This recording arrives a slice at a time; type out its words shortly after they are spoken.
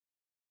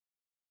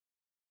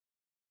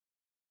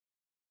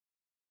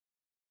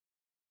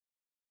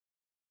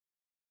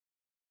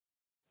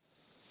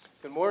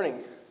Good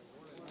morning.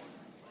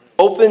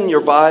 Open your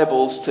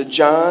Bibles to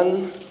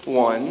John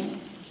 1,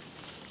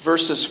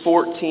 verses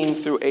 14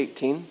 through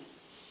 18.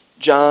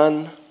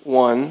 John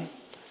 1,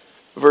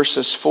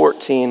 verses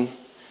 14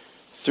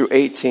 through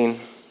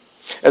 18.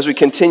 As we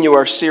continue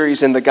our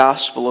series in the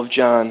Gospel of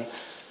John,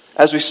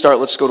 as we start,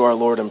 let's go to our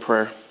Lord in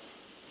prayer.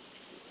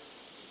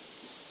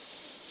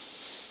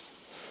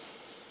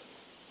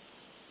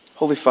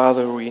 Holy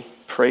Father, we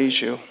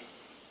praise you.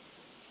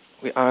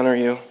 We honor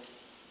you.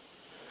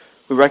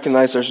 We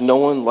recognize there's no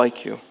one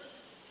like you.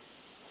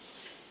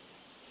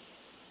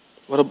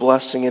 What a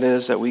blessing it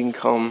is that we can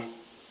come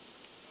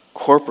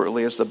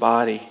corporately as the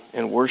body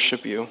and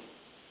worship you,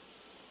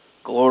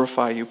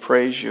 glorify you,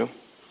 praise you.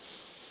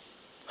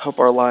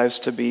 Help our lives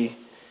to be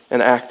an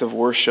act of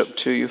worship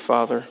to you,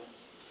 Father.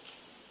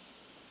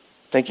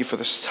 Thank you for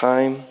this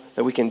time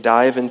that we can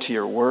dive into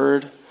your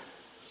word.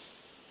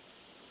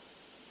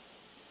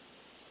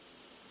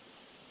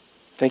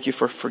 Thank you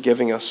for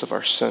forgiving us of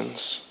our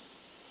sins.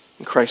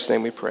 In Christ's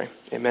name we pray.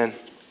 Amen.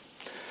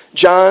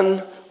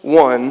 John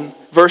 1,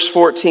 verse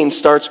 14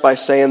 starts by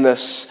saying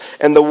this,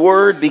 "And the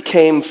Word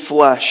became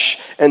flesh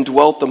and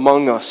dwelt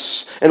among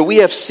us. And we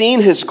have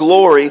seen his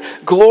glory,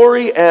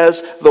 glory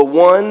as the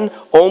one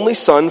only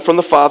Son from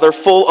the Father,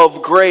 full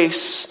of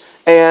grace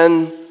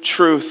and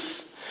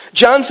truth."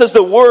 John says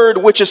the Word,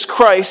 which is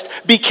Christ,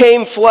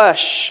 became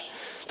flesh.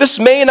 This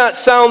may not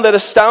sound that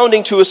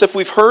astounding to us if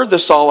we've heard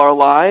this all our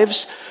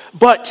lives,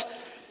 but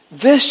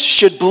this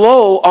should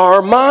blow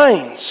our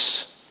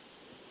minds.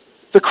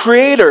 The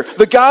Creator,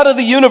 the God of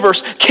the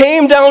universe,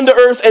 came down to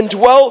earth and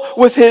dwelt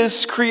with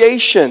his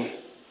creation.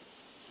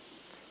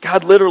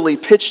 God literally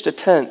pitched a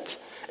tent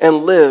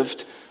and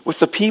lived with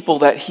the people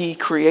that he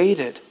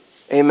created.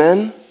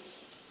 Amen?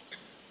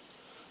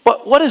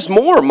 But what is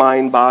more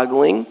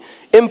mind-boggling,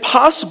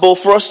 impossible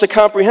for us to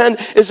comprehend,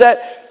 is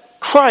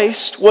that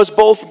Christ was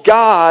both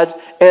God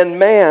and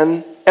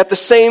man at the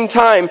same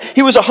time.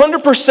 He was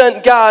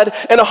 100% God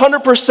and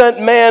 100%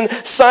 man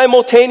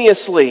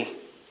simultaneously.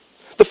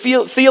 The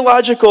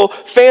theological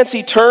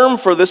fancy term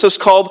for this is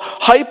called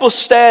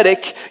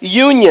hypostatic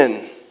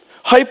union.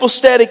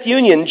 Hypostatic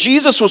union.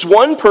 Jesus was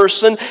one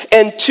person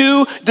and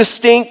two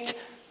distinct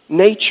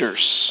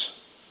natures.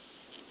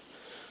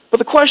 But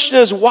the question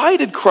is, why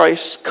did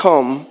Christ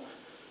come?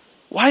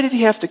 Why did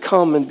he have to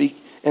come and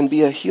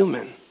be a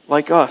human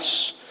like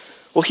us?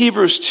 Well,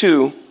 Hebrews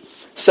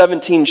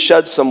 2:17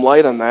 sheds some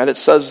light on that. It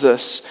says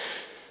this,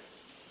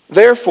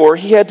 "Therefore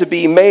he had to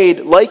be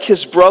made like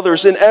his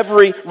brothers in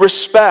every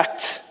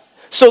respect,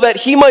 so that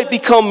he might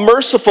become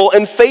merciful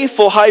and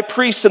faithful high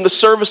priest in the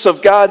service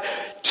of God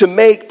to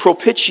make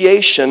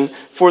propitiation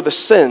for the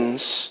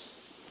sins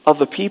of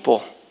the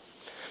people."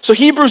 So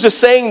Hebrews is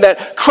saying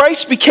that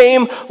Christ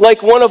became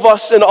like one of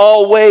us in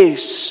all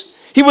ways.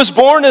 He was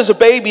born as a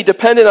baby,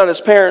 dependent on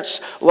his parents,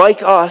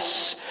 like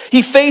us.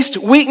 He faced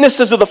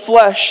weaknesses of the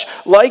flesh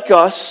like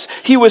us.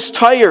 He was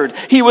tired.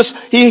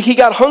 He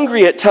got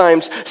hungry at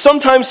times.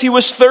 Sometimes he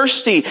was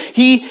thirsty.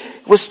 He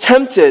was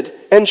tempted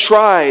and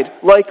tried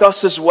like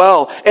us as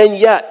well. And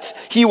yet,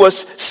 he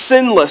was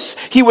sinless.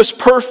 He was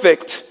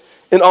perfect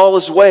in all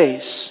his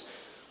ways.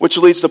 Which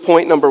leads to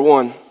point number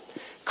 1.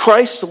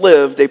 Christ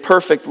lived a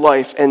perfect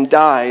life and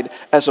died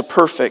as a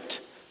perfect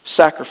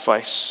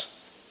sacrifice.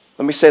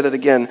 Let me say that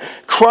again.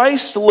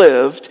 Christ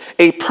lived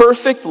a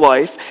perfect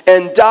life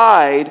and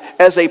died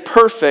as a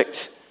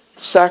perfect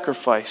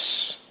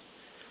sacrifice.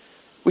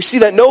 We see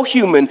that no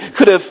human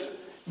could have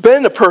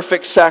been a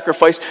perfect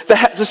sacrifice.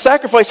 The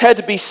sacrifice had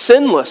to be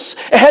sinless.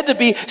 It had to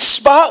be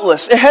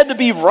spotless. It had to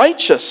be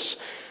righteous.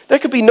 There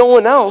could be no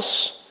one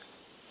else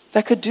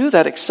that could do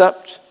that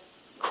except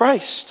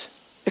Christ.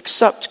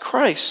 Except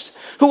Christ.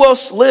 Who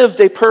else lived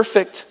a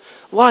perfect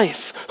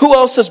life? Who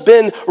else has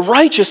been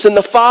righteous in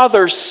the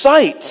Father's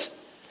sight?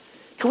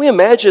 Can we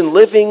imagine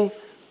living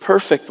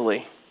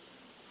perfectly?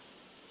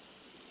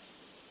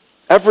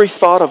 Every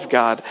thought of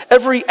God,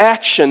 every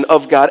action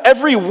of God,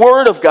 every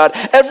word of God,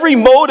 every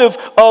motive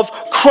of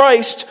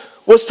Christ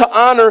was to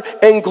honor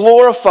and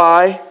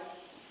glorify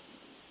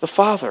the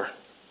Father.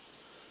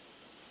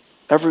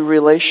 Every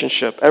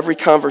relationship, every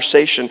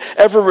conversation,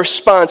 every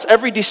response,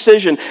 every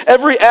decision,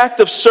 every act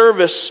of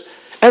service,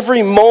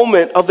 every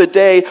moment of the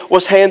day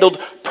was handled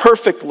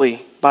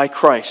perfectly by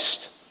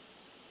Christ,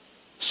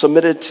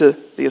 submitted to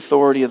the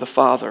authority of the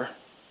Father.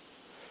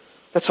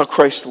 That's how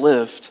Christ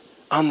lived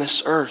on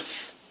this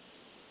earth.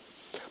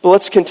 But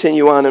let's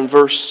continue on in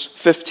verse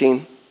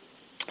 15,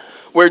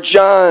 where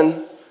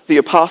John the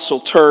apostle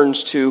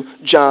turns to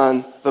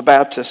John the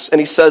Baptist,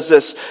 and he says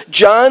this,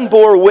 "John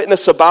bore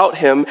witness about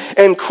him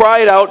and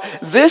cried out,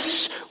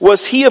 'This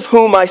was he of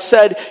whom I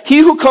said, he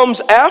who comes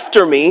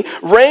after me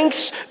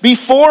ranks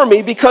before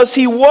me because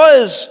he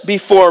was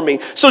before me.'"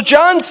 So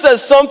John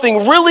says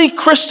something really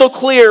crystal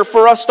clear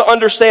for us to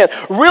understand,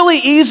 really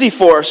easy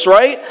for us,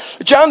 right?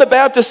 John the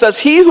Baptist says,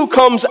 "He who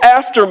comes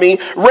after me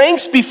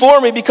ranks before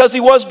me because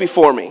he was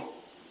before me."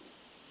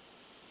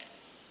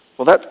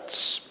 Well,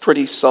 that's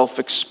pretty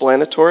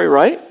self-explanatory,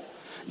 right?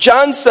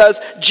 John says,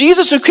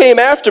 Jesus who came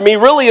after me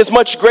really is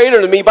much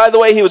greater than me. By the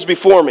way, he was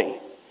before me.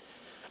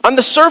 On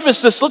the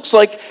surface, this looks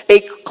like a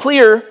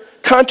clear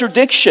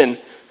contradiction.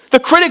 The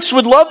critics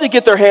would love to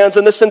get their hands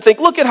on this and think,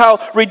 look at how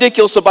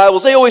ridiculous the Bible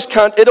is.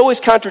 It always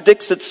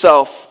contradicts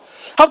itself.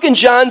 How can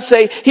John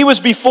say he was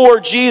before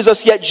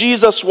Jesus, yet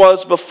Jesus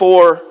was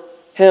before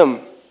him?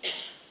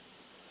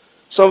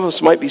 Some of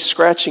us might be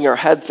scratching our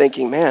head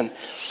thinking, man,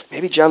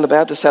 maybe John the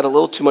Baptist had a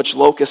little too much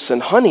locusts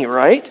and honey,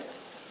 right?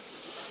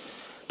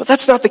 But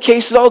that's not the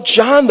case at all.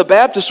 John the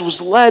Baptist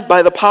was led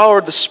by the power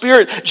of the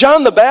Spirit.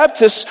 John the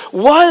Baptist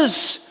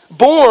was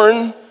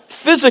born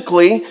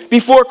physically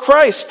before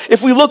Christ.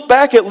 If we look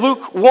back at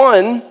Luke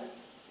 1,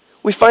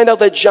 we find out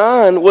that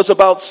John was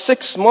about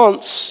 6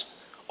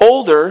 months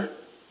older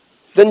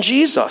than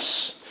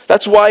Jesus.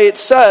 That's why it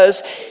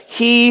says,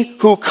 he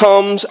who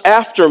comes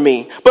after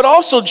me. But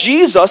also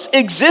Jesus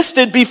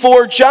existed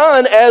before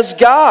John as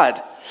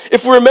God.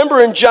 If we remember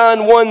in John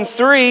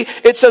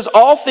 1:3, it says,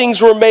 all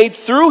things were made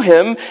through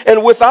him,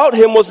 and without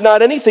him was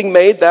not anything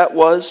made that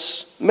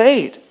was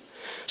made.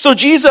 So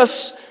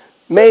Jesus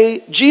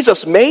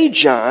made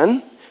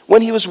John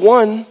when he was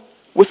one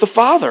with the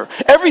Father.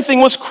 Everything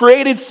was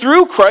created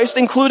through Christ,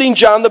 including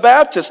John the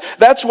Baptist.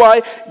 That's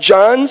why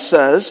John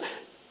says,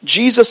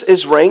 Jesus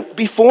is ranked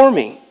before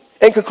me,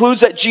 and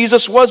concludes that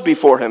Jesus was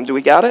before him. Do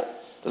we got it?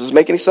 Does this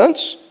make any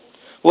sense?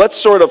 Let's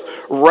sort of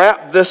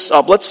wrap this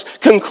up. Let's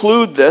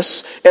conclude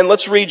this, and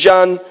let's read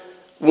John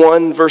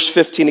 1, verse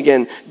 15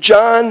 again.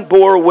 John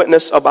bore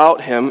witness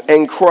about him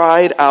and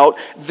cried out,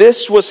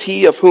 this was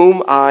he of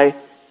whom I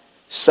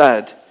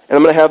said. And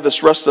I'm going to have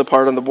this rest of the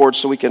part on the board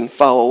so we can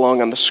follow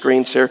along on the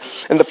screens here.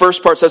 And the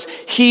first part says,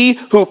 he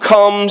who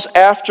comes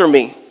after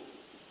me.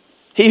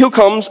 He who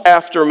comes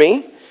after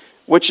me,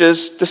 which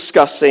is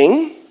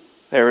discussing,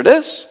 there it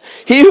is.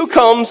 He who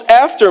comes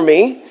after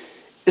me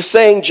is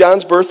saying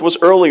John's birth was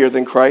earlier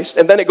than Christ.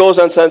 And then it goes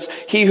on and says,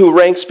 he who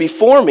ranks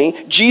before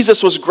me,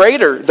 Jesus was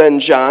greater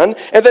than John.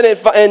 And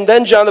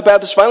then John the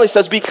Baptist finally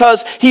says,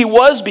 because he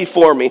was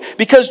before me.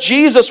 Because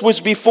Jesus was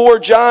before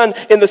John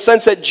in the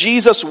sense that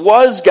Jesus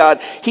was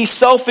God. He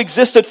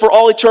self-existed for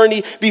all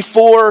eternity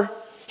before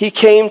he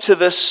came to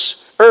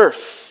this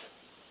earth.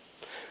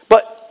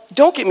 But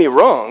don't get me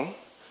wrong,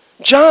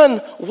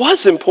 John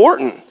was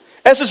important,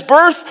 as his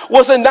birth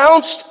was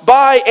announced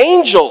by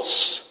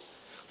angels.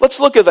 Let's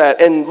look at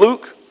that in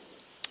Luke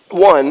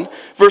 1,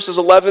 verses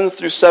 11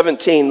 through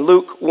 17.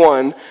 Luke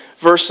 1,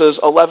 verses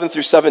 11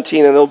 through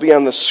 17, and they'll be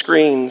on the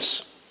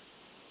screens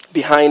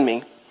behind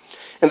me.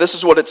 And this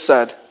is what it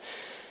said.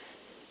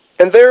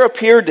 And there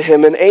appeared to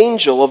him an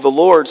angel of the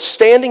Lord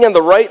standing on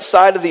the right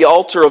side of the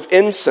altar of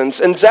incense.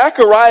 And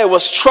Zechariah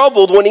was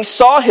troubled when he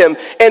saw him,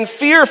 and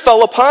fear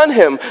fell upon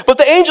him. But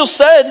the angel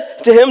said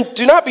to him,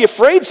 do not be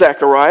afraid,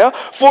 Zechariah,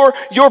 for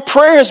your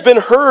prayer has been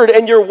heard,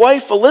 and your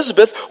wife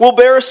Elizabeth will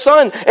bear a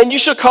son, and you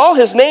shall call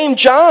his name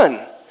John.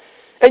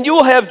 And you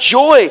will have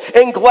joy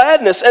and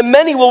gladness, and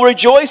many will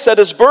rejoice at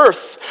his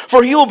birth.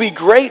 For he will be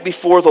great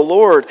before the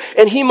Lord,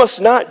 and he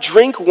must not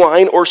drink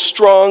wine or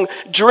strong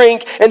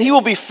drink, and he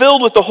will be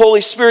filled with the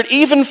Holy Spirit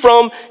even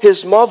from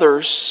his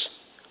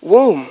mother's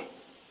womb.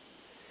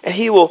 And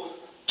he will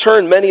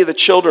turn many of the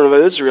children of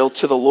Israel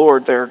to the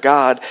Lord their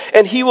God.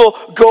 And he will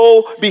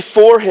go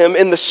before him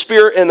in the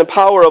spirit and the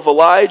power of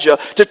Elijah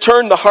to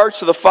turn the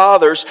hearts of the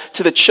fathers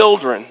to the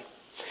children,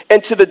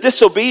 and to the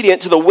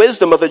disobedient, to the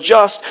wisdom of the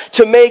just,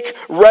 to make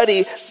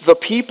ready the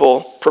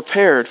people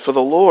prepared for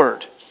the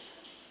Lord.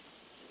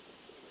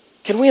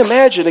 Can we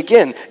imagine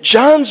again?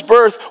 John's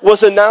birth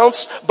was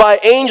announced by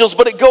angels,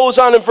 but it goes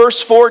on in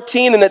verse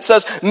 14, and it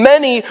says,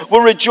 many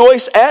will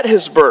rejoice at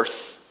his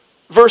birth.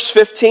 Verse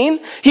 15,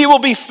 he will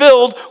be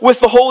filled with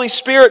the Holy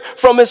Spirit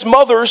from his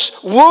mother's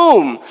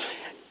womb.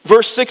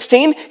 Verse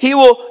 16, he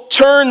will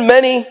turn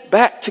many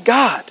back to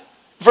God.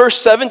 Verse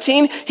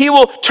 17, he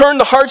will turn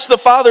the hearts of the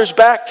fathers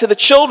back to the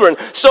children.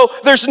 So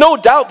there's no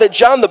doubt that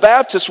John the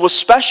Baptist was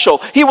special.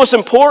 He was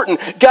important.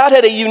 God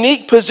had a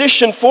unique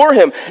position for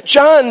him.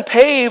 John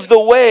paved the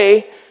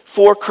way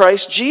for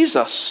Christ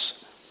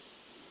Jesus.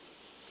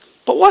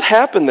 But what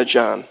happened to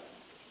John?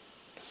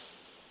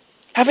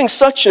 Having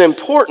such an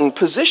important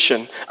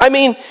position. I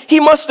mean, he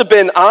must have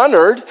been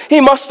honored.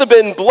 He must have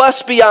been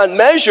blessed beyond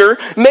measure.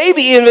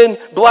 Maybe even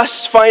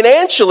blessed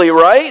financially,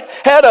 right?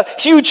 Had a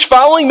huge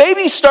following.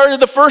 Maybe he started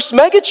the first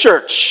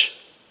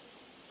megachurch.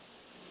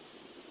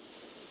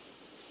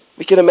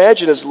 We can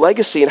imagine his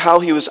legacy and how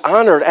he was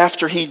honored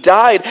after he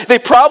died. They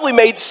probably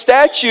made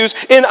statues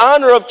in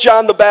honor of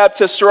John the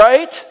Baptist,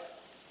 right?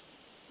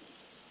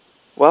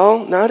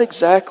 Well, not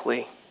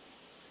exactly.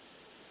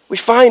 We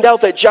find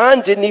out that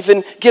John didn't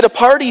even get a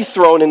party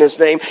thrown in his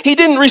name. He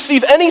didn't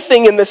receive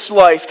anything in this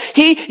life.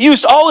 He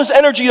used all his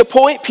energy to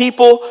point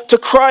people to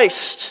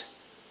Christ.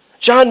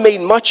 John made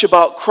much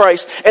about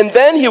Christ, and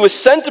then he was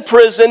sent to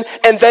prison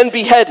and then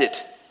beheaded.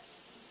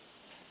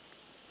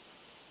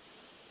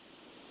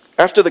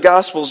 After the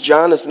Gospels,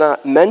 John is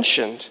not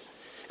mentioned.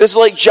 It's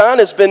like John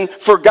has been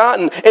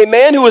forgotten. A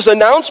man who was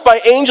announced by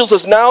angels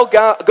is now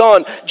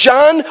gone.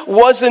 John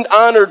wasn't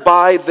honored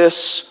by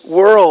this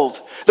world.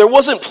 There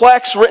wasn't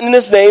plaques written in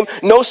his name,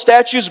 no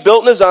statues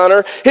built in his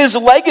honor. His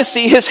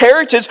legacy, his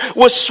heritage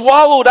was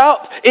swallowed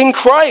up in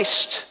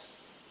Christ.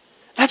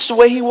 That's the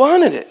way he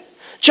wanted it.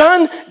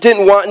 John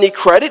didn't want any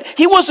credit.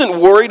 He wasn't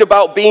worried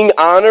about being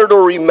honored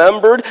or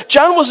remembered.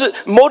 John's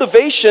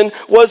motivation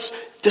was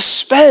to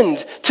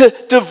spend, to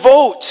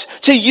devote,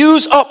 to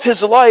use up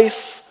his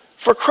life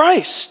for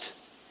Christ.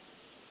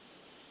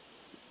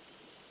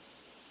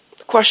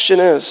 The question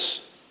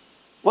is,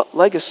 what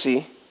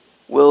legacy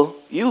will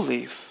you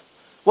leave?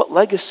 What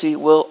legacy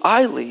will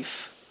I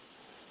leave?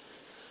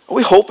 Are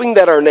we hoping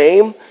that our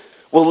name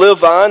will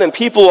live on and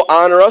people will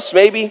honor us,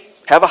 maybe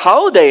have a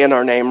holiday in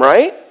our name,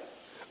 right?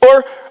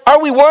 Or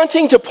are we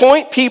wanting to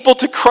point people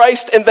to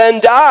Christ and then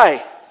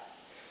die?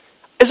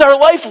 Is our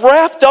life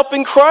wrapped up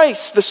in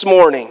Christ this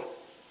morning?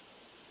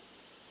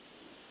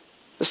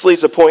 This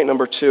leads to point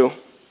number 2.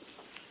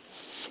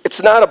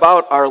 It's not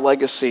about our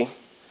legacy,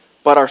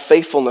 but our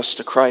faithfulness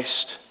to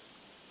Christ.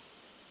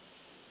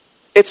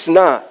 It's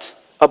not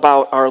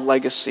about our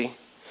legacy,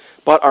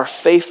 but our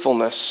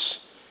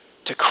faithfulness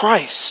to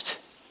Christ.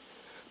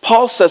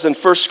 Paul says in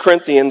 1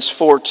 Corinthians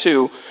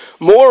 4:2,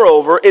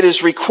 moreover, it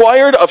is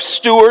required of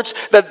stewards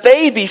that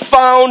they be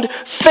found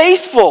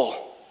faithful.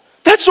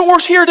 That's what we're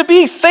here to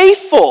be,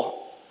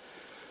 faithful.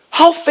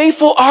 How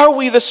faithful are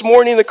we this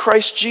morning to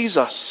Christ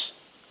Jesus?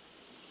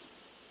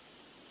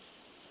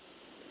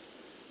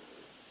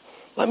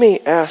 Let me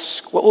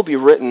ask, what will be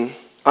written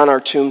on our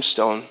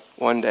tombstone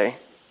one day?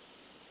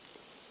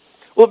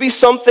 Will it be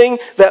something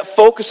that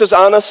focuses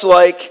on us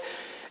like,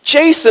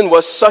 Jason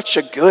was such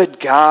a good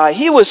guy.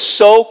 He was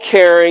so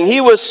caring. He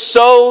was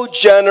so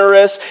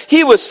generous.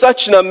 He was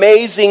such an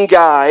amazing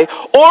guy.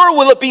 Or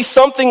will it be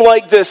something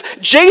like this?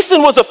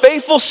 Jason was a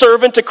faithful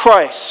servant to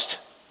Christ.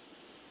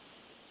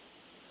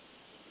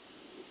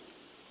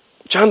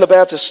 John the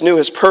Baptist knew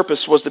his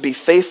purpose was to be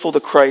faithful to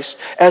Christ.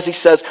 As he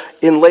says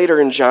later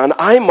in John,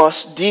 I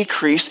must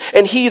decrease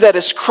and he that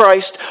is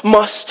Christ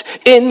must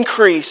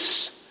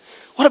increase.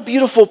 What a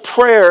beautiful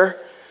prayer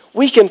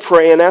we can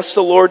pray and ask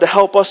the Lord to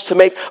help us to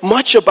make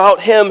much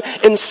about him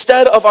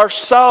instead of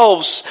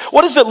ourselves.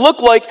 What does it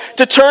look like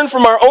to turn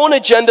from our own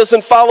agendas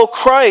and follow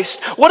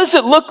Christ? What does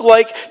it look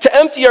like to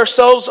empty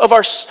ourselves of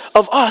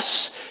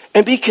us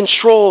and be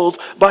controlled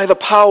by the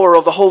power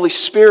of the Holy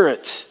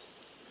Spirit?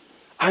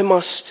 I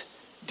must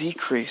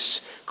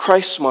decrease.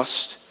 Christ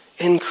must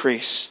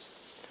increase.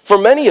 For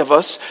many of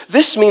us,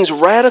 this means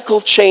radical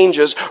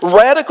changes,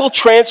 radical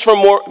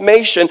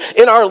transformation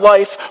in our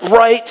life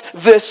right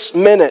this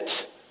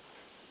minute.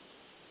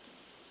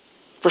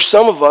 For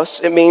some of us,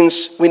 it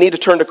means we need to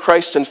turn to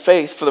Christ in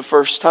faith for the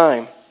first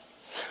time.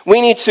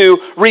 We need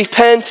to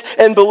repent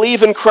and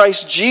believe in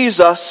Christ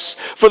Jesus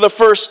for the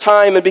first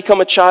time and become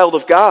a child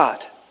of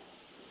God.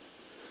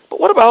 But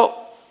what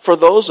about for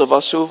those of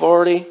us who have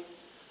already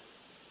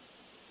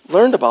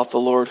learned about the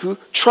Lord, who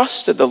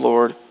trusted the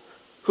Lord,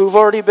 who've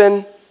already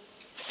been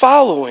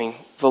following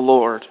the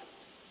Lord?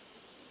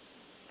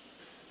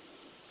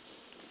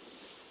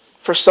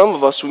 For some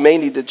of us, we may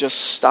need to just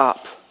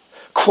stop,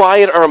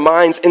 quiet our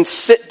minds, and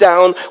sit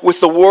down with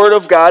the Word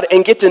of God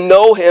and get to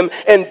know him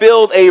and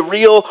build a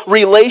real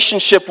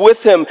relationship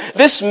with him.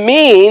 This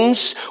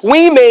means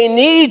we may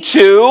need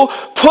to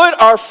put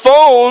our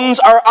phones,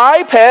 our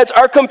iPads,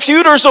 our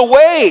computers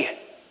away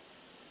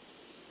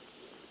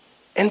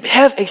and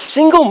have a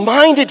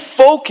single-minded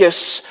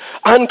focus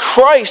on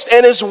Christ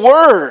and his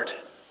Word.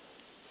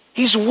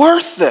 He's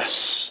worth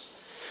this.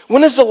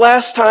 When is the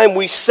last time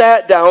we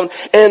sat down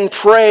and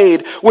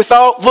prayed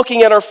without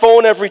looking at our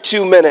phone every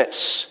 2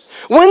 minutes?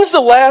 When's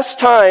the last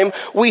time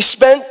we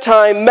spent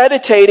time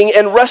meditating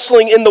and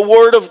wrestling in the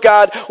Word of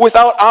God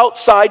without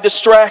outside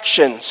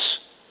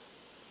distractions?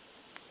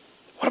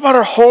 What about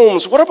our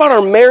homes? What about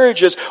our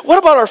marriages? What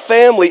about our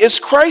family? Is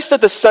Christ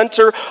at the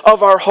center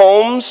of our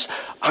homes?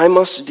 I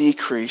must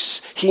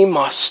decrease. He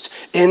must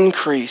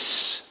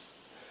increase.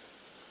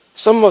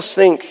 Some of us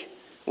think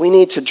we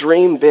need to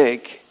dream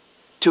big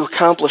to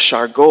accomplish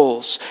our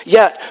goals.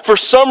 Yet, for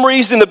some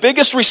reason, the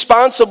biggest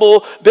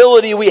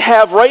responsibility we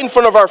have right in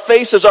front of our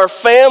faces, our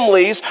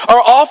families, are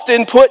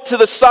often put to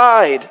the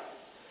side.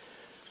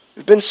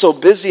 We've been so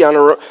busy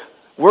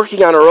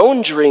working on our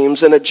own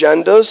dreams and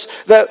agendas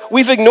that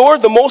we've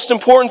ignored the most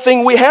important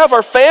thing we have,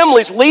 our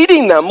families,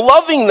 leading them,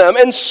 loving them,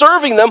 and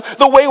serving them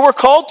the way we're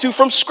called to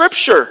from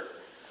Scripture.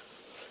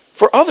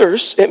 For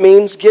others, it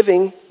means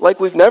giving like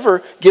we've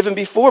never given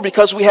before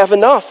because we have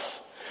enough.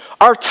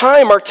 Our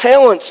time, our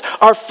talents,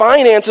 our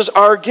finances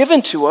are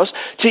given to us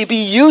to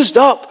be used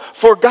up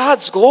for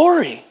God's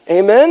glory.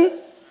 Amen?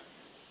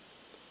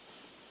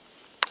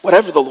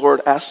 Whatever the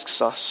Lord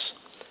asks us,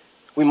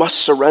 we must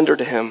surrender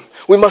to him.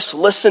 We must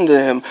listen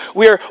to him.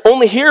 We are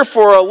only here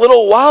for a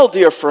little while,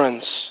 dear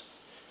friends,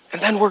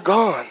 and then we're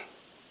gone.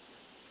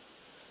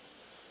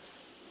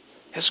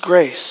 His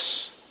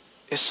grace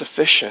is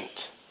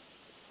sufficient.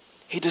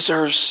 He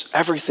deserves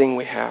everything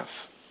we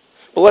have.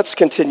 But let's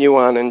continue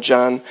on in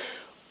John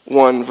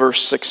 1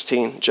 verse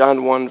 16.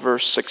 John 1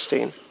 verse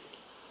 16.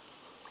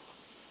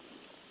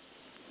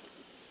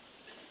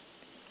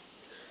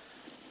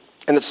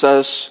 And it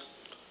says,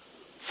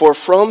 "For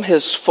from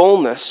his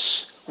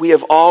fullness we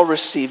have all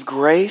received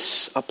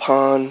grace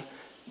upon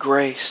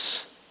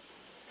grace."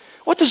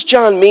 What does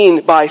John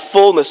mean by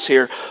fullness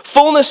here?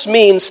 Fullness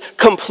means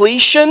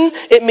completion.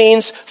 It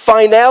means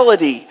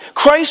finality.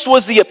 Christ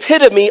was the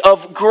epitome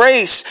of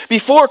grace.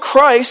 Before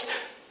Christ,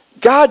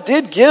 God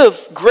did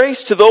give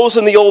grace to those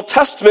in the Old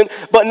Testament,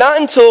 but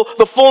not until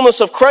the fullness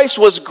of Christ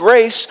was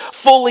grace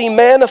fully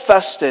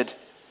manifested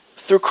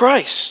through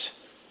Christ.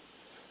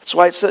 That's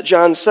why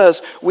John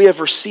says we have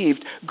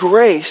received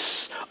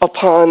grace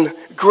upon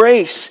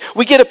grace.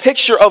 We get a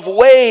picture of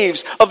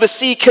waves of the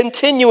sea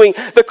continuing,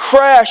 the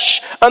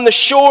crash on the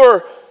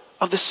shore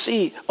of the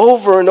sea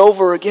over and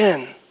over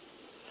again.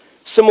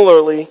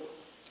 Similarly,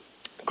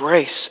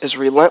 grace is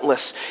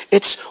relentless.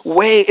 It's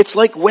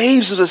like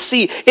waves of the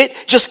sea.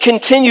 It just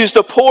continues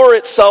to pour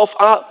itself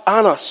out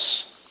on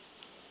us.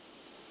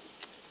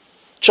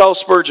 Charles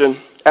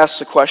Spurgeon asks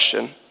the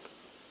question,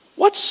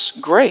 what's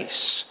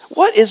grace?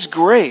 What is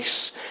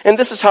grace? And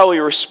this is how he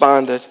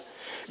responded.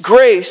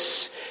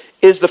 Grace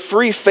is the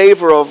free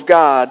favor of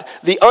God,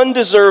 the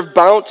undeserved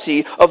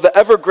bounty of the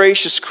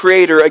ever-gracious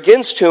Creator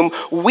against whom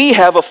we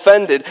have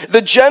offended,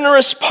 the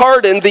generous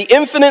pardon, the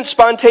infinite,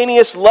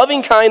 spontaneous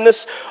loving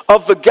kindness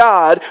of the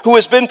God who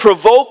has been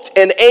provoked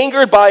and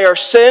angered by our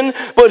sin,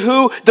 but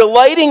who,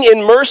 delighting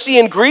in mercy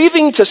and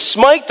grieving to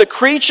smite the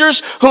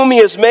creatures whom he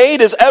has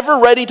made, is ever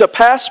ready to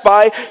pass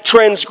by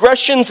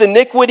transgressions,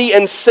 iniquity,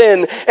 and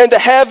sin, and to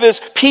have his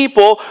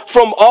people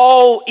from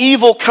all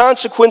evil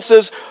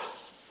consequences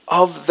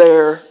of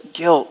their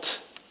guilt.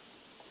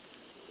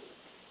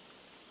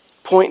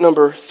 Point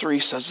number 3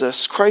 says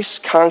this: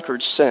 Christ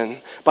conquered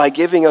sin by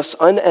giving us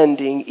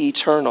unending,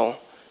 eternal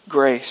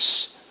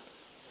grace.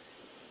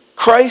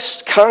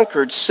 Christ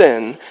conquered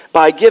sin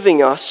by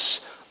giving us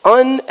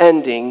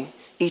unending,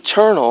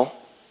 eternal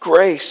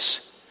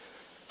grace.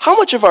 How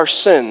much of our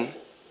sin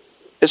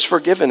is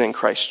forgiven in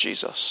Christ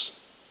Jesus?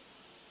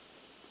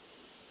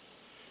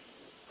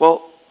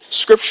 Well,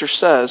 Scripture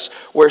says,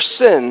 where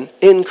sin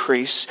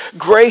increased,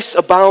 grace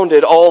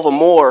abounded all the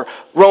more.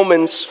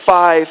 Romans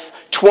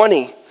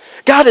 5:20.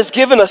 God has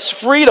given us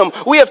freedom.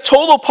 We have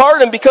total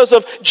pardon because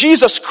of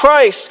Jesus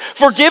Christ.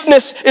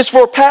 Forgiveness is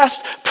for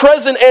past,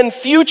 present, and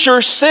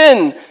future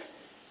sin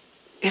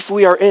if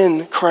we are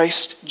in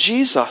Christ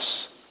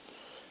Jesus.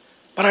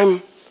 But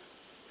I'm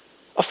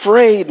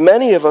afraid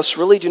many of us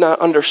really do not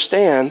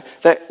understand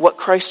that what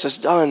Christ has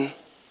done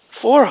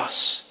for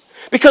us.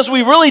 Because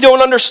we really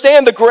don't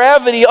understand the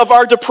gravity of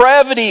our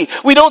depravity.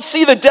 We don't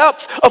see the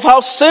depth of how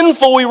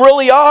sinful we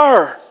really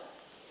are.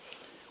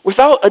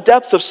 Without a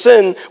depth of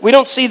sin, we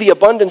don't see the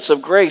abundance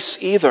of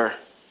grace either.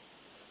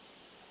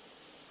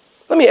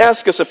 Let me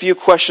ask us a few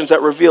questions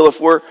that reveal if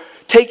we're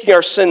taking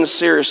our sins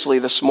seriously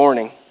this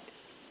morning.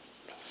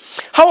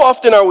 How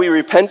often are we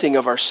repenting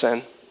of our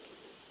sin?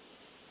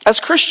 As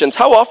Christians,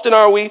 how often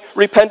are we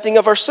repenting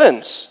of our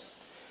sins?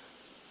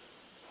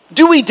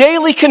 Do we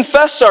daily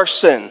confess our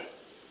sin?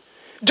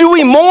 Do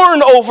we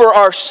mourn over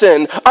our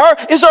sin?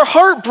 Is our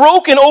heart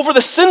broken over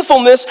the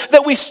sinfulness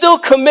that we still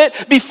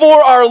commit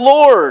before our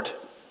Lord?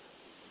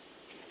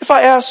 If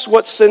I ask,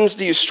 what sins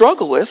do you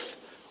struggle with?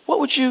 What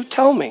would you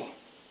tell me?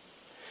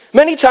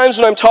 Many times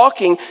when I'm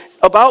talking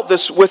about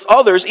this with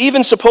others,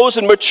 even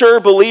supposed mature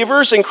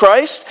believers in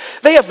Christ,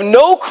 they have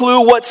no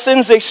clue what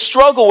sins they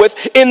struggle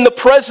with in the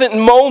present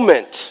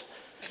moment.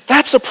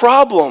 That's a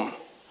problem.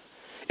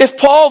 If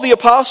Paul the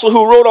apostle,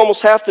 who wrote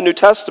almost half the New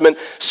Testament,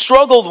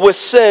 struggled with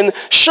sin,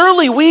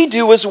 surely we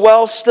do as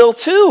well still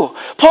too.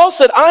 Paul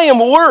said, I am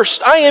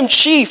worst, I am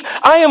chief,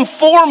 I am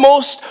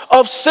foremost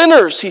of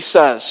sinners, he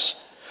says.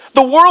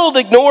 The world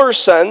ignores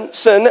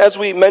sin, as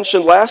we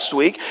mentioned last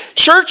week.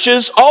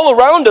 Churches all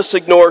around us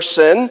ignore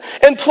sin.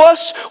 And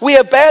plus, we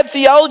have bad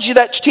theology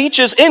that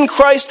teaches in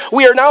Christ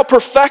we are now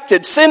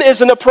perfected. Sin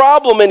isn't a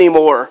problem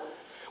anymore.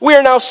 We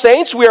are now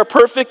saints. We are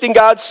perfect in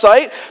God's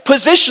sight.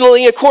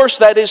 Positionally, of course,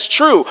 that is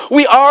true.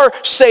 We are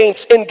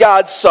saints in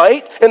God's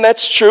sight, and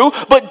that's true.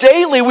 But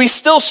daily, we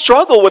still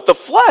struggle with the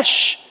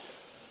flesh.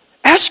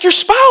 Ask your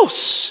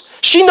spouse.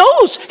 She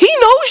knows. He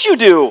knows you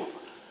do.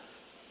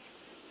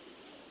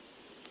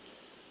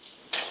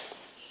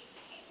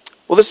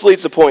 Well, this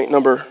leads to point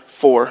number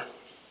 4.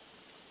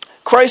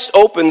 Christ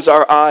opens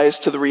our eyes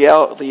to the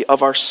reality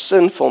of our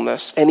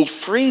sinfulness, and he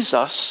frees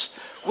us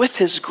with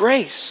his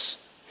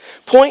grace.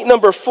 Point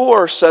number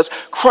 4 says,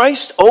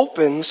 Christ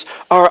opens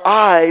our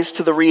eyes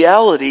to the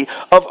reality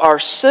of our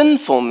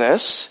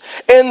sinfulness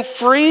and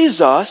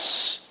frees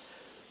us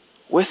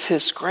with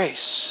his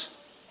grace.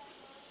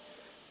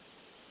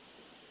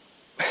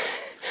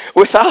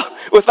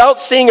 Without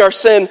seeing our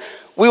sin,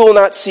 we will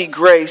not see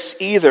grace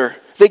either.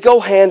 They go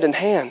hand in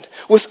hand.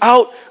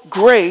 Without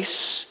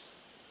grace,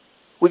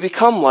 we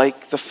become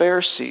like the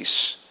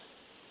Pharisees,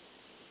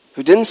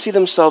 who didn't see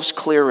themselves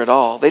clear at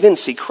all. They didn't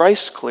see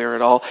Christ clear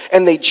at all,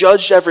 and they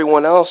judged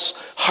everyone else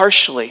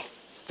harshly.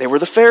 They were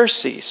the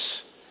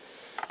Pharisees.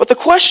 But the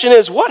question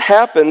is, what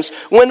happens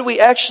when we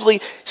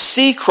actually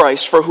see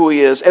Christ for who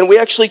he is, and we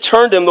actually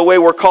turn to him the way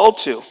we're called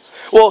to?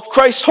 Well,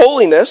 Christ's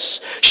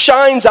holiness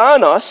shines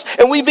on us,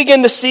 and we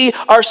begin to see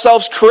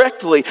ourselves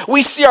correctly.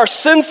 We see our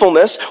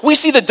sinfulness. We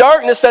see the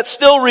darkness that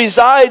still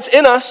resides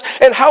in us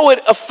and how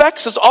it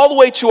affects us all the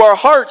way to our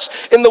hearts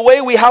in the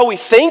way how we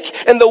think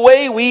and the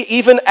way we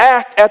even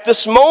act at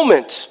this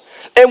moment.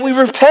 And we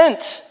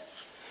repent.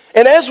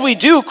 And as we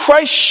do,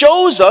 Christ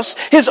shows us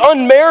his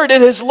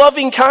unmerited, his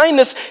loving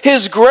kindness,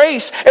 his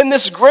grace. And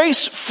this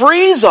grace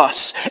frees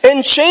us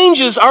and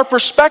changes our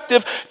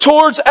perspective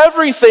towards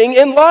everything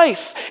in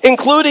life,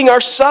 including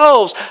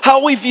ourselves,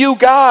 how we view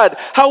God,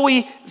 how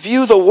we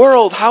view the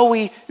world, how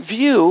we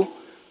view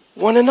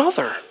one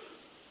another.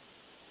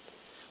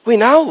 We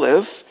now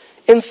live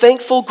in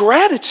thankful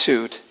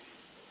gratitude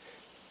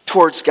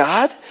towards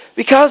God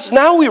because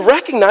now we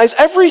recognize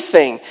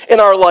everything in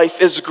our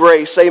life is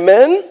grace.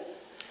 Amen?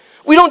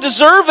 We don't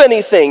deserve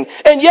anything,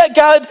 and yet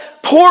God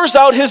pours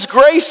out his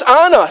grace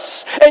on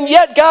us. And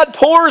yet God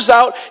pours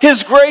out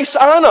his grace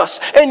on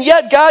us. And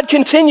yet God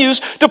continues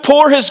to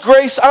pour his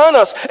grace on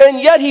us. And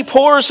yet he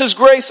pours his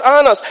grace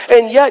on us.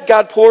 And yet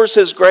God pours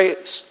his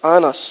grace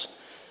on us.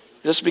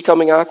 Is this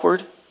becoming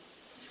awkward?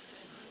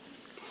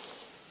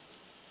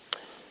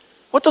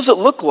 What does it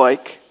look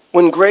like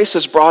when grace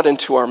is brought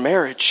into our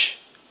marriage?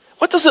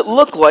 What does it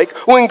look like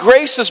when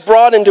grace is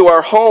brought into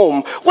our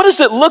home? What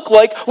does it look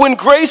like when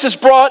grace is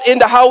brought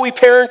into how we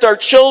parent our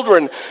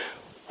children?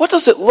 What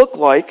does it look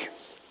like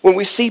when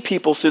we see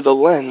people through the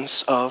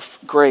lens of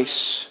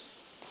grace?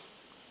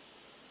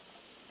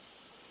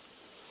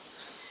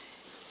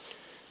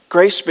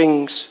 Grace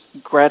brings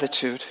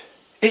gratitude.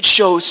 It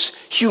shows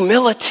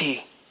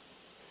humility.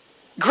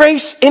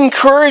 Grace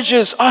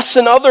encourages us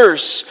and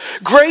others.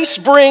 Grace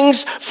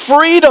brings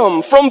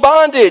freedom from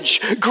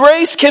bondage.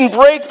 Grace can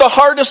break the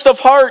hardest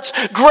of hearts.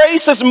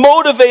 Grace is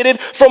motivated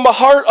from a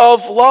heart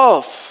of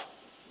love.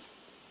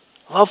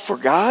 Love for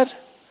God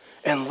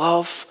and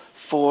love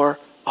for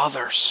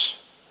others.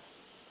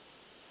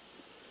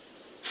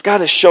 If God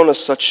has shown us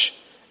such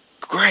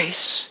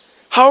grace,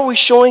 how are we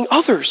showing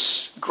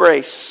others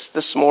grace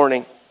this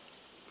morning?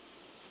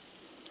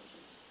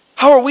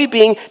 How are we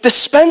being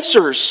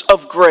dispensers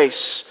of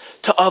grace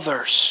to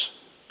others?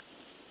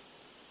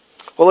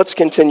 Well, let's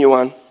continue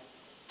on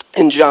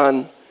in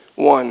John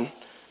 1,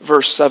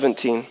 verse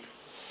 17.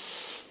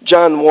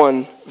 John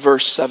 1,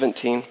 verse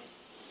 17.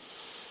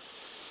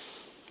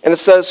 And it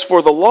says,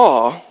 "For the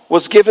law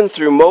was given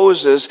through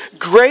Moses,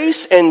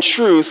 grace and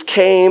truth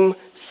came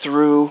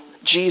through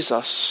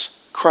Jesus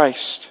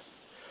Christ."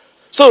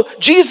 So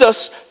John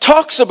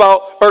talks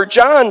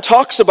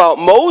about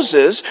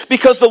Moses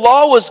because the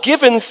law was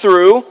given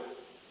through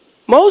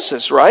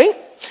Moses, right?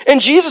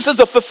 And Jesus is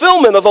a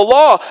fulfillment of the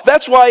law.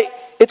 That's why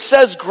it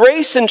says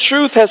grace and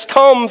truth has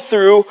come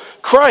through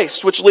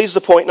Christ, which leads to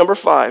point number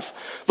 5.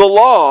 The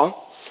law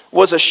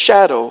was a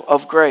shadow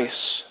of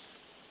grace.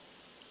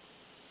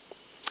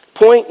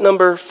 Point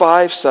number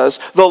 5 says,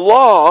 the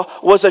law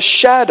was a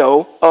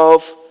shadow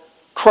of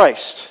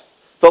Christ.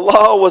 The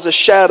law was a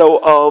shadow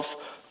of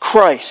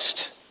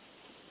Christ.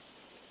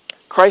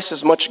 Christ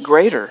is much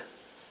greater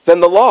than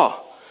the law.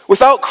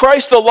 Without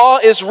Christ, the law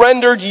is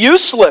rendered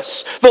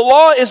useless. The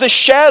law is a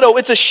shadow.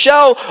 It's a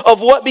shell of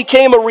what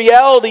became a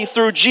reality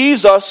through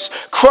Jesus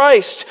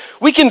Christ.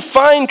 We can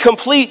find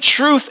complete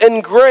truth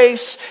and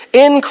grace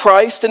in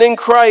Christ and in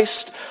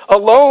Christ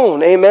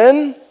alone.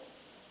 Amen?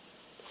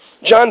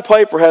 John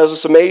Piper has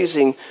this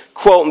amazing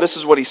quote, and this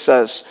is what he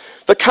says.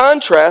 The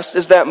contrast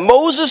is that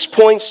Moses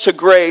points to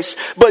grace,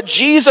 but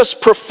Jesus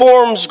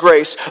performs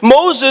grace.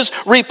 Moses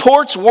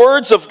reports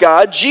words of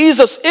God.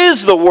 Jesus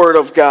is the Word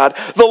of God.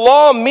 The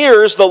law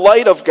mirrors the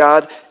light of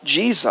God.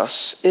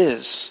 Jesus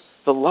is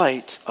the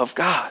light of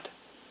God.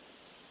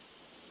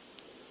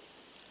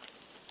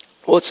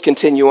 Well, let's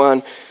continue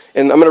on.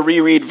 And I'm going to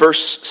reread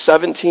verse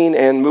 17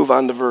 and move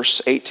on to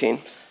verse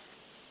 18.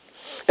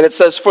 And it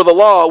says, "For the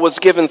law was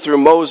given through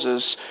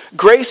Moses.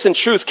 Grace and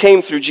truth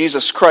came through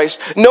Jesus Christ.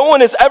 No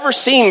one has ever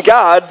seen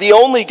God, the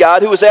only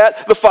God who is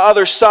at the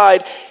Father's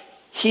side.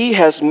 He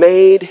has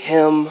made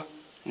him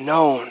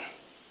known."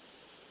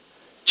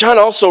 John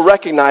also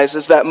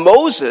recognizes that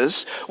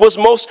Moses was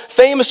the most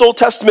famous Old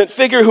Testament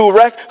figure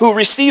who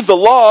received the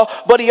law,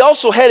 but he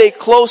also had a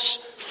close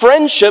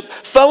friendship,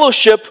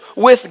 fellowship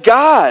with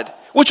God,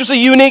 which was a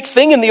unique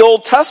thing in the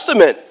Old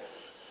Testament.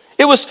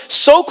 It was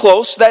so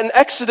close that in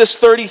Exodus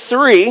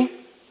 33,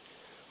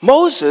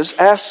 Moses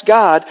asked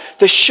God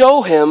to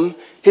show him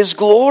his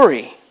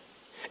glory.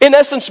 In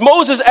essence,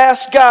 Moses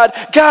asked God,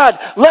 "God,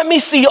 let me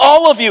see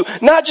all of you,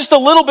 not just a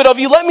little bit of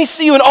you. Let me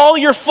see you in all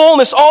your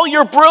fullness, all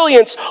your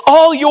brilliance,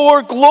 all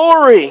your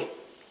glory."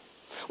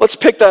 Let's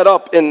pick that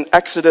up in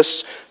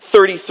Exodus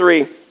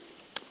 33,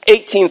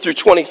 18 through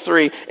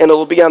 23, and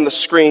it'll be on the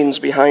screens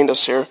behind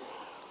us here.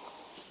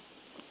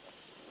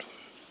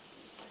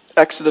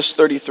 Exodus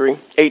 33,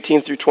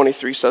 18 through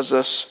 23 says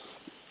this.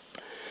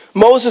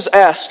 Moses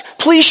asked,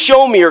 "Please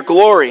show me your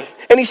glory."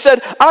 And he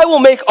said, I will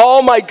make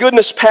all my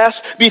goodness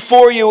pass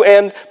before you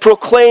and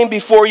proclaim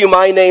before you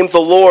my name, the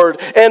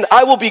Lord. And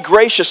I will be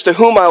gracious to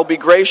whom I will be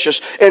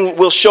gracious, and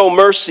will show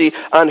mercy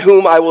on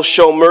whom I will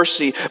show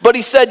mercy. But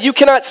he said, you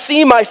cannot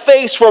see my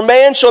face, for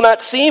man shall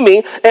not see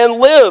me and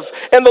live.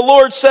 And the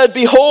Lord said,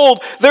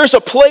 behold, there's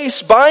a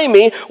place by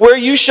me where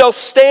you shall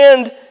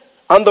stand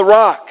on the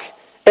rock.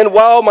 And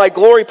while my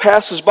glory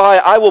passes by,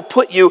 I will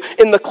put you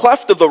in the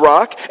cleft of the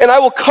rock, and I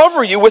will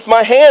cover you with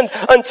my hand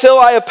until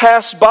I have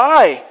passed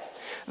by.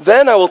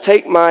 Then I will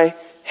take my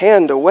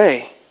hand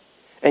away,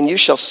 and you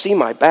shall see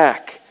my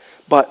back,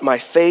 but my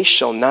face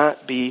shall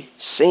not be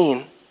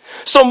seen.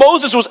 So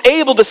Moses was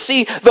able to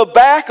see the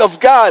back of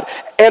God,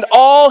 and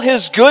all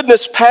his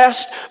goodness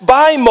passed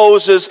by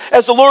Moses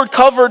as the Lord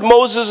covered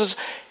Moses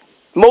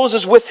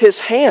with his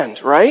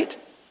hand, right?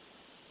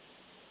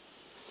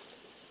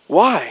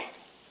 Why?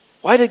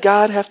 Why did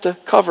God have to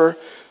cover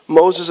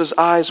Moses'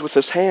 eyes with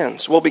his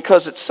hands? Well,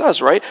 because it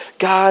says, right,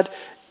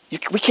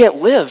 we can't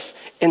live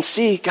and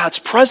see God's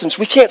presence.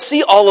 We can't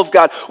see all of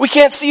God. We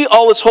can't see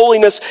all his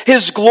holiness,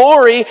 his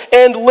glory,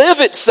 and live,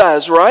 it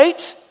says,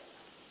 right?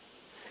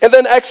 And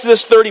then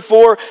Exodus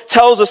 34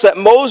 tells us that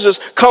Moses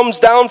comes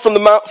down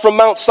from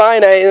Mount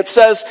Sinai, and it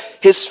says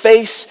his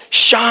face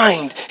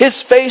shined.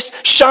 His face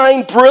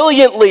shined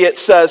brilliantly, it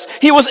says.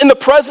 He was in the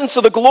presence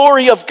of the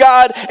glory of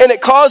God, and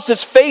it caused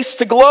his face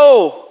to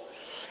glow.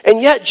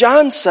 And yet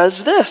John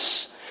says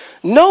this: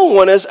 no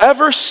one has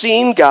ever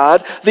seen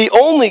God, the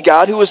only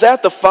God who is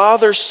at the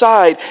Father's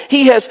side.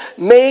 He has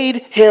made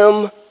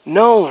him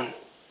known.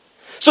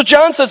 So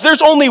John says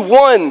there's only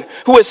one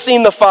who has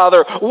seen the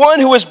Father, one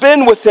who has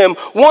been with him,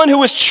 one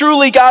who is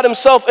truly God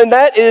himself, and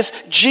that is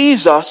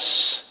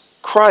Jesus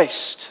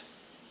Christ.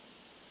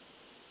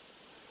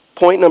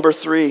 Point number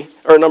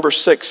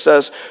 6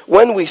 says,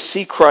 when we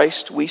see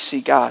Christ, we see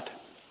God.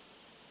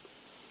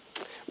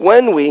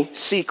 When we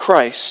see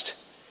Christ,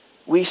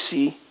 we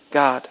see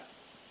God.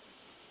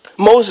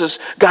 Moses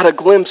got a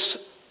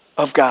glimpse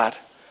of God,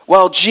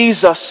 while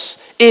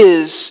Jesus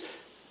is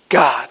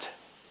God.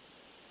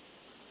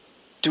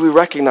 Do we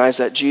recognize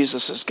that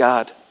Jesus is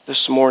God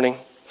this morning?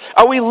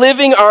 Are we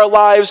living our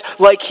lives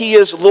like he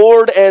is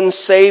Lord and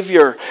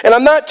Savior? And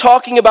I'm not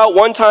talking about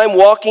one time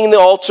walking the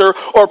altar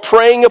or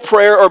praying a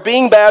prayer or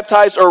being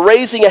baptized or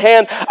raising a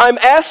hand. I'm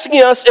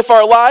asking us if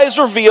our lives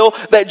reveal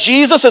that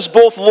Jesus is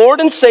both Lord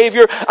and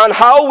Savior on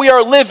how we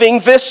are living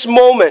this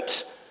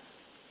moment.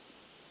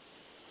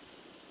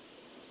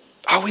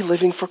 Are we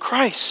living for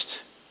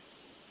Christ?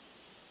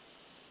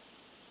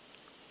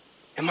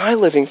 Am I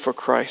living for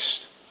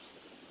Christ?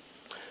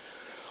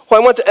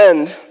 Well, I want to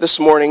end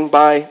this morning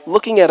by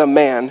looking at a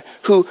man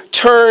who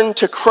turned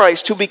to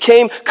Christ, who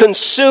became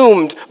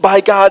consumed by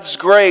God's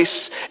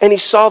grace, and he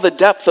saw the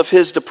depth of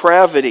his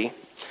depravity.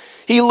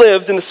 He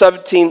lived in the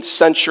 17th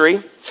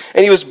century,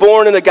 and he was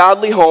born in a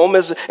godly home,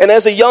 and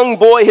as a young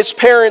boy, his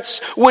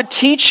parents would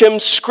teach him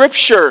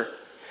Scripture,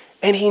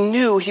 and he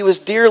knew he was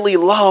dearly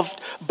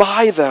loved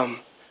by them.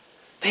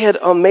 They had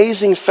an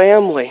amazing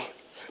family,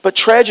 but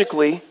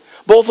tragically,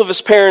 both of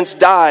his parents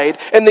died,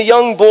 and the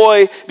young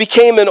boy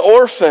became an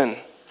orphan.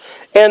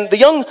 And the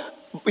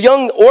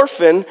young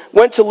orphan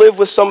went to live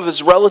with some of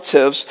his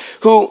relatives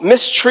who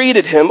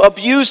mistreated him,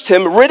 abused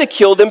him,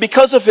 ridiculed him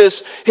because of his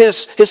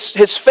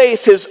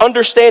faith, his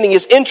understanding,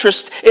 his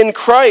interest in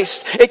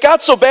Christ. It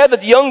got so bad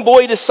that the young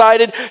boy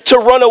decided to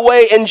run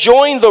away and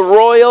join the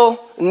Royal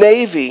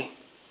Navy.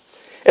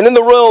 And in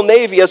the Royal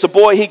Navy, as a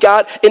boy, he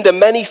got into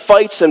many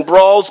fights and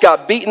brawls,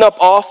 got beaten up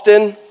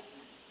often.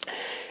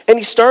 And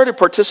he started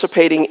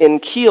participating in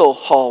keel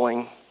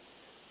hauling.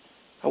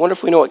 I wonder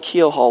if we know what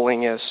keel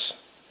hauling is.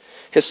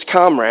 His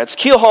comrades.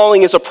 Keel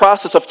hauling is a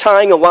process of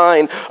tying a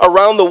line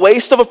around the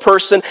waist of a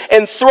person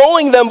and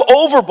throwing them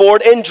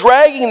overboard and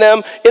dragging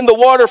them in the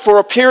water for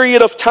a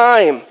period of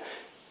time.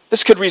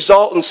 This could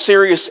result in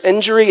serious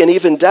injury and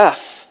even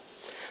death.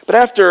 But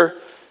after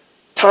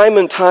time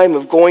and time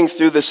of going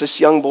through this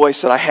young boy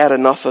said, I had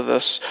enough of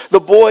this. The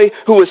boy,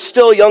 who was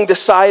still young,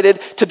 decided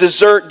to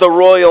desert the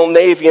Royal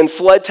Navy and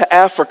fled to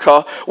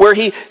Africa, where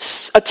he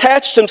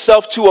attached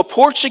himself to a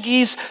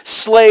Portuguese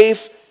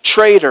slave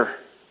trader.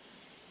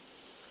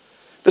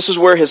 This is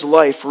where his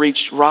life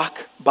reached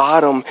rock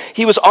bottom.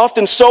 He was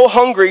often so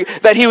hungry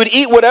that he would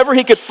eat whatever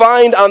he could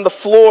find on the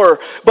floor.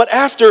 But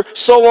after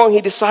so long,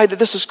 he decided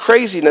this is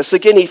craziness.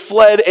 Again, he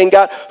fled and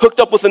got hooked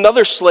up with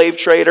another slave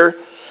trader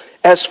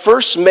as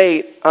first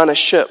mate on a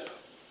ship.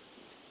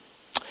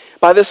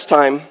 By this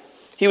time,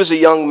 he was a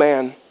young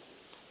man,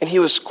 and he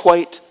was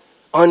quite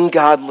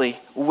ungodly,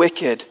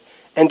 wicked,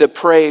 and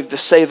depraved, to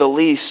say the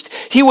least.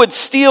 He would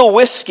steal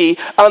whiskey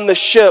on the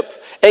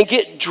ship and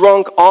get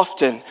drunk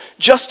often,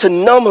 just to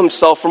numb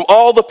himself from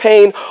all the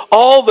pain,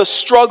 all the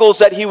struggles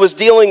that he was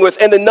dealing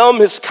with, and to numb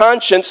his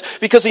conscience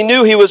because he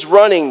knew he was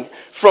running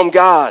from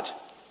God.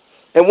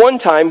 And one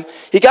time,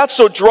 he got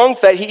so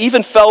drunk that he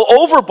even fell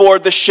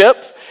overboard the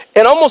ship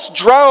and almost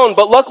drowned,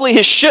 but luckily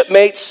his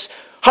shipmates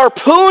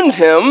harpooned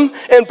him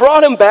and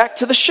brought him back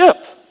to the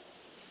ship.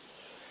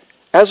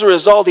 As a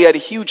result, he had a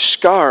huge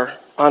scar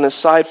on his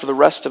side for the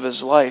rest of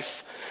his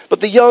life. But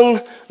the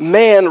young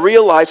man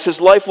realized his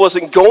life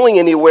wasn't going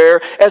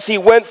anywhere as he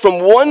went from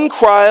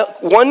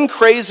one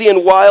crazy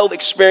and wild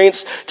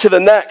experience to the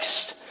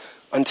next,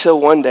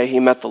 until one day he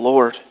met the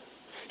Lord.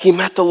 He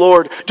met the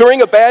Lord.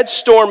 During a bad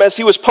storm, as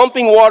he was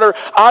pumping water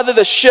out of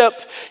the ship,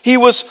 he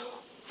was,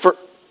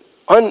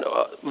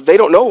 they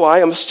don't know why,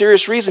 a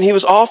mysterious reason, he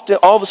was often,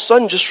 all of a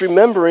sudden, just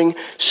remembering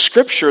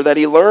scripture that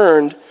he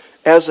learned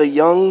as a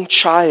young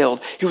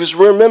child. He was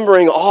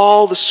remembering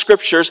all the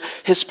scriptures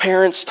his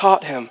parents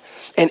taught him.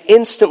 And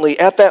instantly,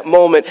 at that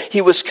moment,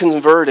 he was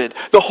converted.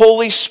 The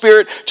Holy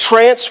Spirit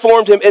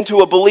transformed him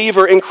into a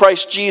believer in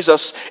Christ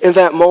Jesus in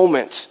that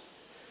moment.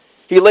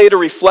 He later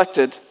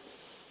reflected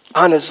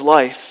on his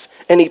life,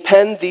 and he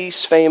penned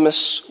these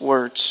famous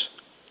words: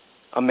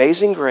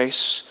 "Amazing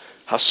grace,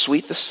 how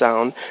sweet the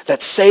sound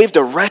that saved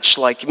a wretch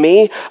like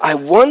me. I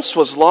once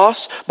was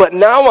lost, but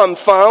now I'm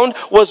found,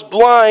 was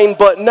blind,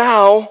 but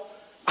now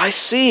I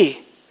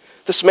see."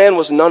 This man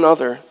was none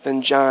other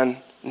than John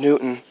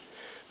Newton,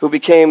 who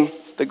became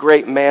the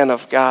great man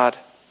of God.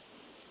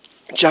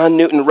 John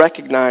Newton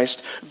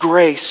recognized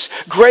grace.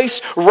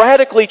 Grace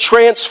radically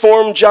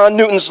transformed John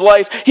Newton's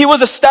life. He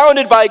was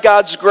astounded by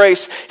God's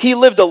grace. He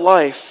lived a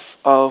life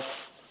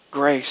of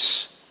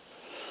grace.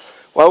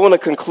 Well, I want to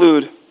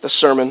conclude the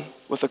sermon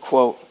with a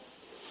quote.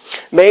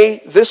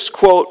 May this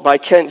quote by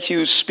Kent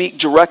Hughes speak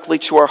directly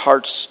to our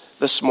hearts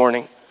this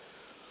morning.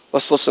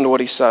 Let's listen to what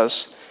he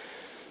says.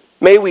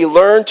 May we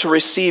learn to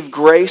receive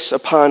grace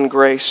upon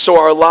grace, so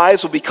our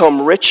lives will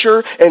become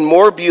richer and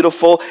more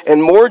beautiful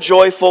and more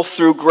joyful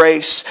through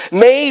grace.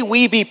 May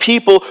we be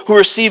people who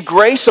receive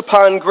grace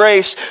upon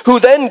grace,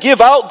 who then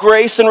give out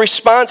grace in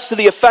response to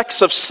the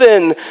effects of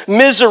sin,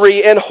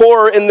 misery, and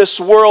horror in this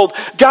world.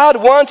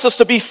 God wants us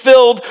to be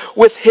filled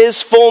with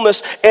His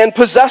fullness and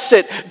possess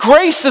it.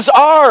 Grace is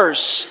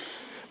ours.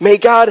 May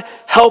God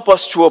help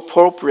us to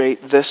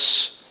appropriate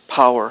this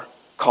power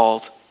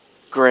called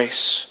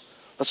grace.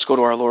 Let's go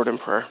to our Lord in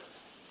prayer.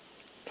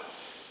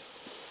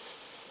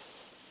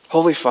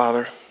 Holy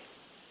Father,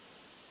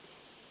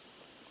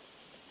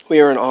 we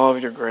are in awe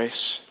of your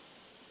grace.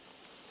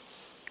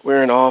 We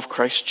are in awe of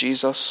Christ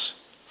Jesus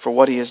for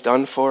what He has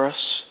done for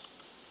us.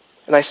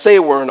 And I say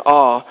we're in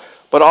awe,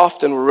 but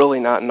often we're really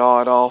not in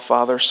awe at all,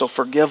 Father. So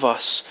forgive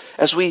us.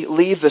 As we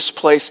leave this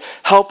place,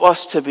 help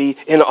us to be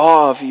in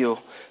awe of you.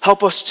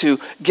 Help us to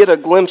get a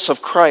glimpse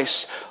of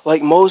Christ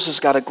like Moses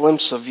got a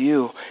glimpse of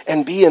you,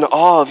 and be in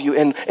awe of you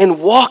and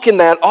walk in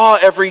that awe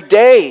every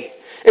day,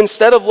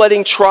 instead of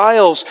letting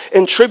trials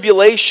and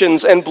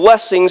tribulations and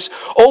blessings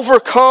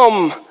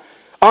overcome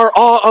our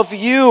awe of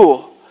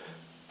you.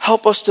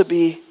 Help us to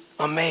be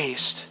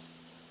amazed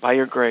by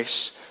your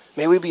grace.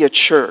 May we be a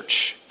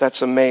church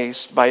that's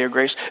amazed by your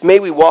grace. May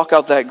we walk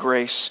out that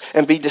grace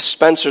and be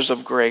dispensers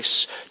of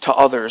grace to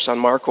others on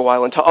Marco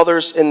Island, to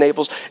others in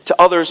Naples, to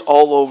others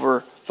all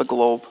over the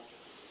globe.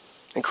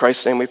 In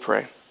Christ's name we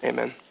pray.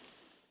 Amen.